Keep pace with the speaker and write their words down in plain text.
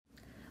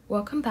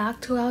Welcome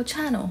back to our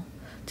channel.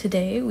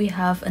 Today we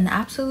have an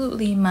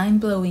absolutely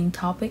mind-blowing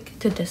topic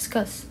to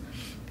discuss: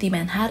 the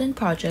Manhattan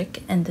Project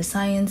and the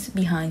science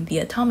behind the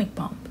atomic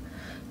bomb.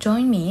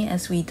 Join me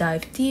as we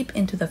dive deep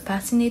into the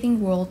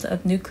fascinating world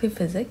of nuclear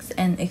physics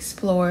and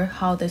explore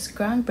how this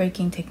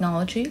groundbreaking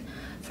technology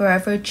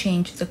forever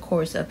changed the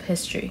course of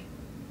history.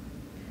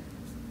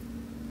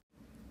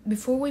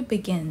 Before we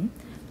begin,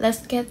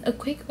 let's get a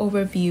quick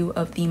overview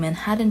of the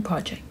Manhattan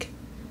Project.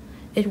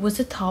 It was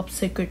a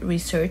top-secret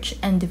research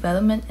and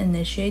development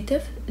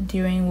initiative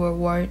during World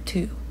War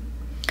II.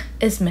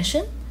 Its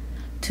mission?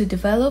 To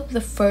develop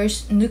the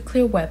first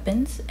nuclear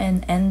weapons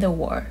and end the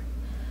war.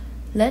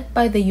 Led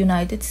by the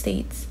United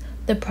States,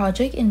 the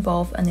project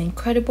involved an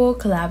incredible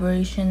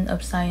collaboration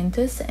of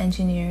scientists,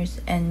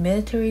 engineers, and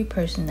military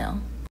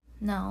personnel.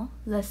 Now,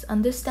 let's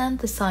understand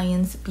the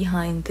science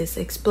behind this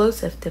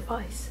explosive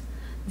device.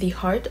 The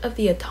heart of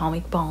the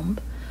atomic bomb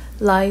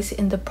lies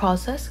in the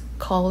process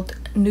called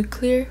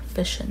nuclear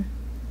fission.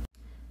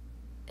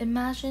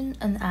 Imagine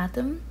an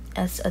atom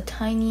as a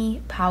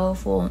tiny,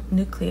 powerful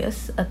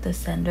nucleus at the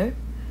center,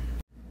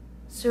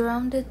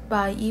 surrounded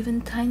by even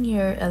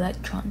tinier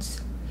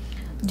electrons.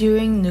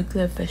 During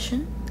nuclear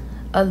fission,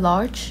 a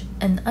large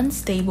and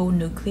unstable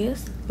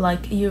nucleus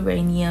like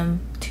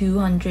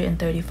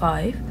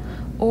uranium-235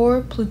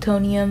 or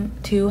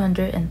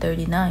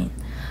plutonium-239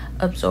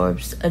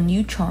 absorbs a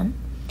neutron,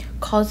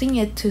 causing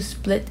it to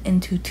split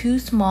into two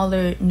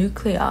smaller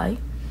nuclei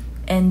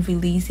and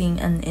releasing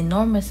an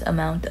enormous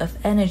amount of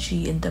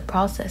energy in the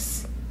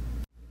process.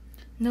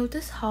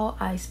 Notice how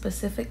I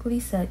specifically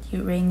said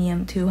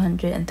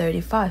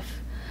uranium-235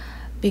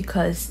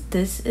 because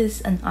this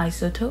is an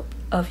isotope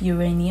of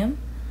uranium,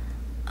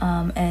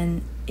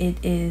 and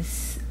it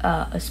is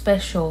a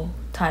special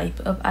type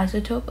of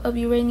isotope of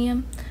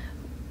uranium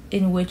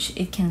in which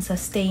it can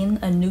sustain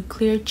a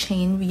nuclear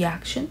chain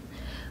reaction,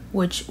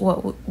 which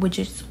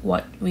is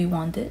what we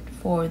wanted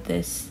for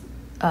this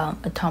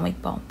atomic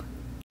bomb.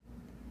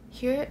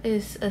 Here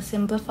is a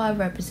simplified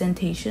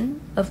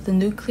representation of the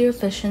nuclear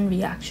fission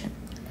reaction.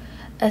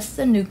 As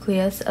the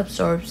nucleus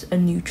absorbs a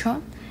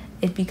neutron,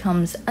 it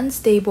becomes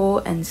unstable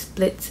and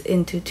splits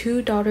into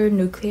two daughter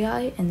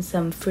nuclei and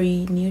some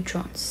free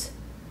neutrons.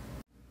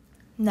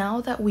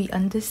 Now that we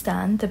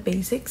understand the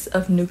basics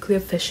of nuclear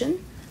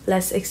fission,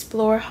 let's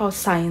explore how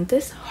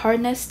scientists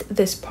harnessed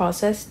this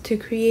process to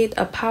create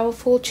a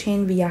powerful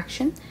chain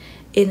reaction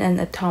in an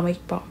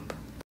atomic bomb.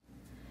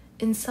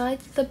 Inside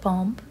the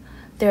bomb,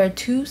 there are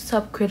two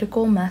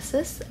subcritical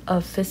masses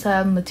of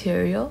fissile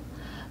material,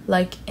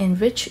 like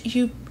enriched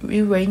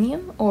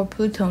uranium or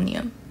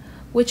plutonium,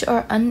 which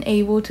are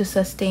unable to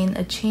sustain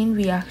a chain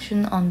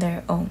reaction on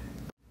their own.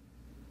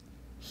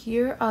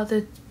 Here are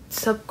the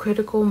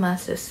subcritical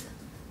masses.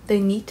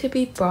 They need to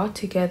be brought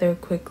together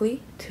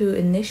quickly to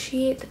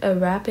initiate a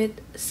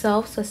rapid,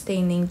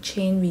 self-sustaining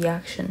chain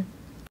reaction.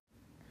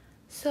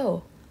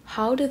 So,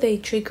 how do they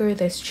trigger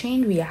this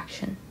chain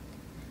reaction?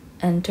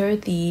 Enter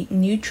the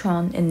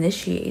neutron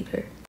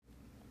initiator.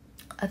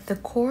 At the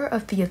core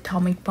of the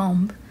atomic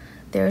bomb,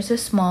 there is a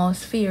small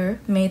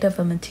sphere made of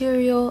a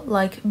material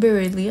like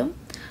beryllium,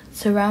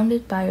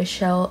 surrounded by a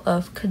shell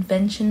of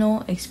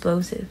conventional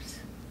explosives.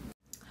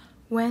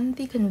 When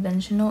the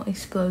conventional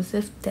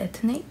explosives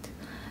detonate,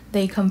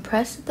 they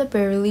compress the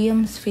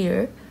beryllium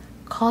sphere,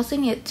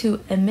 causing it to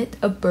emit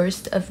a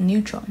burst of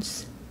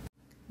neutrons.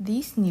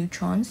 These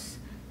neutrons,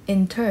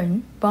 in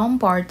turn,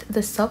 bombard the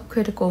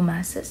subcritical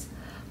masses,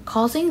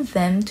 causing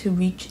them to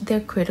reach their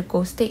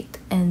critical state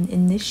and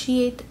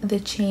initiate the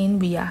chain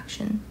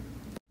reaction.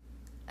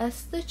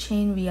 As the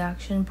chain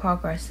reaction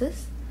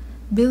progresses,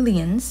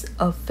 billions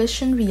of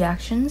fission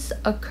reactions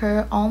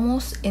occur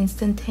almost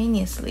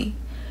instantaneously,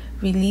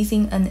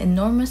 releasing an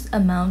enormous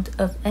amount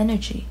of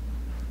energy.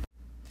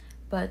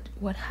 But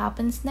what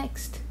happens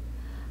next?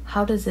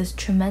 How does this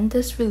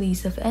tremendous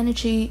release of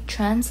energy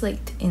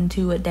translate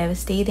into a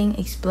devastating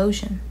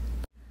explosion?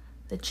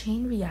 The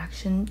chain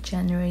reaction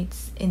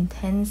generates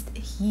intense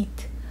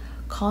heat,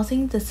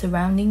 causing the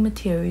surrounding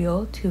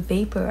material to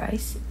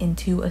vaporize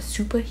into a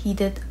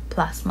superheated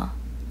plasma.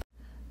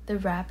 The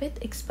rapid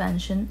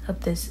expansion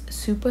of this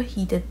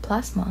superheated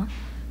plasma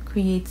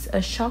creates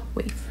a shock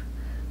wave,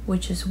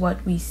 which is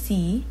what we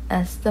see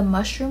as the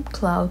mushroom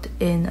cloud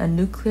in a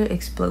nuclear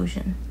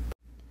explosion.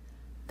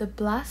 The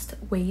blast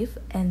wave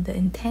and the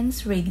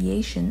intense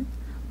radiation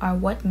are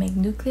what make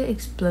nuclear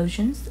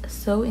explosions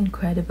so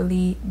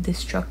incredibly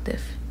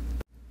destructive.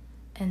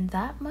 And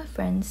that, my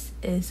friends,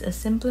 is a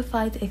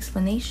simplified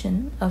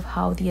explanation of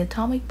how the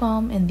atomic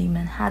bomb and the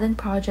Manhattan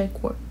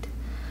Project worked.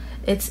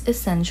 It's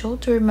essential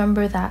to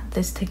remember that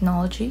this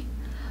technology,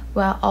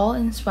 while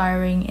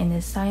awe-inspiring in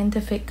its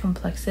scientific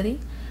complexity,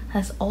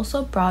 has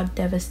also brought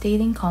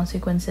devastating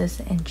consequences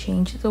and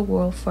changed the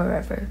world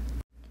forever.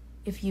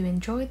 If you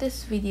enjoyed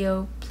this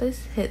video,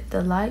 please hit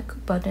the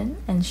like button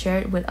and share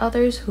it with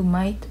others who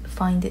might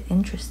find it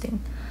interesting.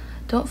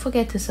 Don't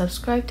forget to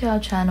subscribe to our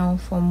channel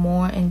for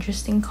more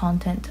interesting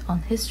content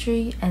on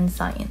history and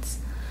science.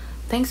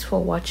 Thanks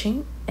for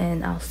watching,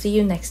 and I'll see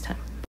you next time.